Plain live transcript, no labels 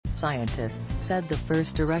Scientists said the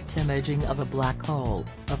first direct imaging of a black hole,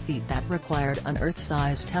 a feat that required an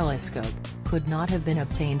Earth-sized telescope, could not have been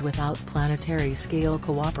obtained without planetary-scale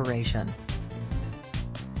cooperation.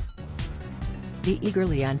 The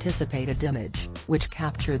eagerly anticipated image, which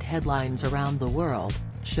captured headlines around the world,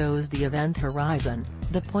 shows the event horizon,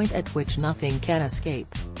 the point at which nothing can escape,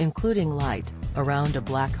 including light, around a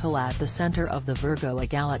black hole at the center of the Virgo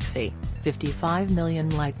galaxy, 55 million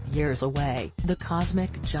light-years away. The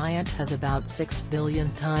cosmic giant has about 6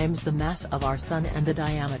 billion times the mass of our Sun and the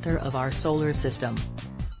diameter of our solar system.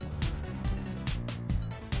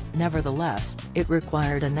 Nevertheless, it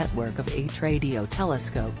required a network of 8 radio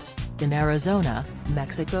telescopes, in Arizona,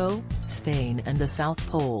 Mexico, Spain and the South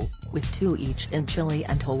Pole, with 2 each in Chile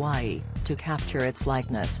and Hawaii, to capture its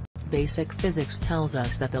likeness. Basic physics tells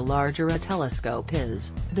us that the larger a telescope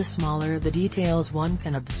is, the smaller the details one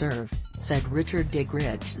can observe, said Richard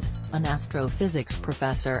Digrichs, an astrophysics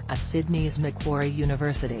professor at Sydney's Macquarie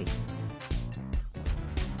University.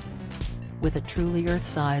 With a truly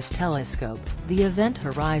Earth-sized telescope, the Event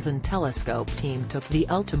Horizon Telescope team took the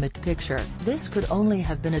ultimate picture. This could only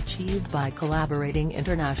have been achieved by collaborating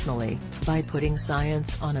internationally, by putting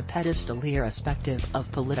science on a pedestal irrespective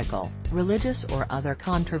of political, religious or other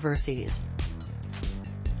controversies.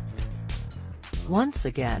 Once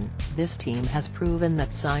again, this team has proven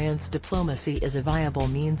that science diplomacy is a viable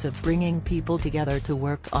means of bringing people together to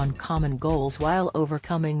work on common goals while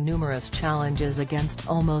overcoming numerous challenges against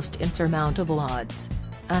almost insurmountable odds.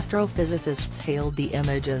 Astrophysicists hailed the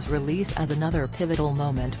image's release as another pivotal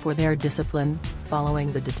moment for their discipline,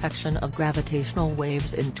 following the detection of gravitational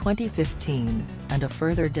waves in 2015, and a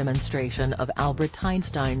further demonstration of Albert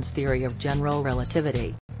Einstein's theory of general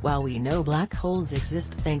relativity. While we know black holes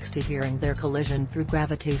exist thanks to hearing their collision through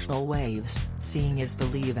gravitational waves, seeing is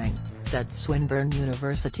believing, said Swinburne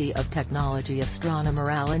University of Technology astronomer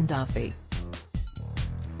Alan Duffy.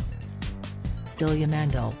 Ilya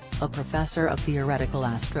Mandel, a professor of theoretical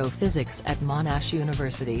astrophysics at Monash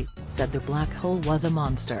University, said the black hole was a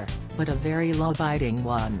monster, but a very law-abiding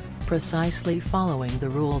one, precisely following the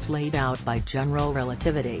rules laid out by general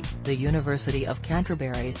relativity. The University of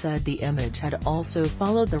Canterbury said the image had also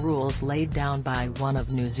followed the rules laid down by one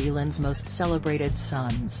of New Zealand's most celebrated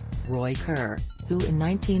sons, Roy Kerr, who in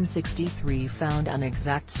 1963 found an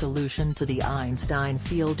exact solution to the Einstein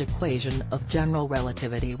field equation of general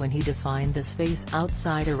relativity when he defined the space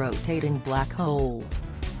outside a rotating black hole.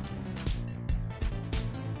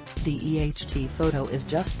 The EHT photo is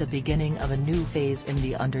just the beginning of a new phase in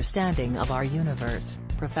the understanding of our universe,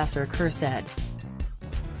 Professor Kerr said.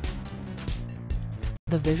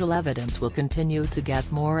 The visual evidence will continue to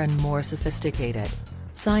get more and more sophisticated.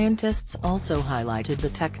 Scientists also highlighted the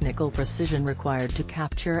technical precision required to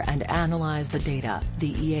capture and analyze the data.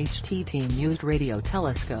 The EHT team used radio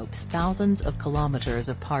telescopes thousands of kilometers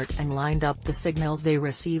apart and lined up the signals they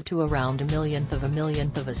received to around a millionth of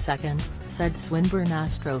a second, said Swinburne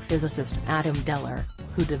astrophysicist Adam Deller,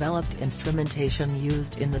 who developed instrumentation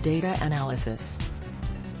used in the data analysis.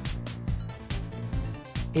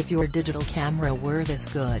 If your digital camera were this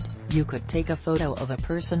good, you could take a photo of a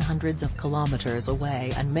person hundreds of kilometers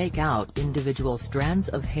away and make out individual strands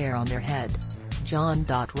of hair on their head. John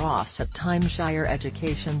Ross at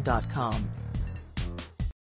timeshireeducation.com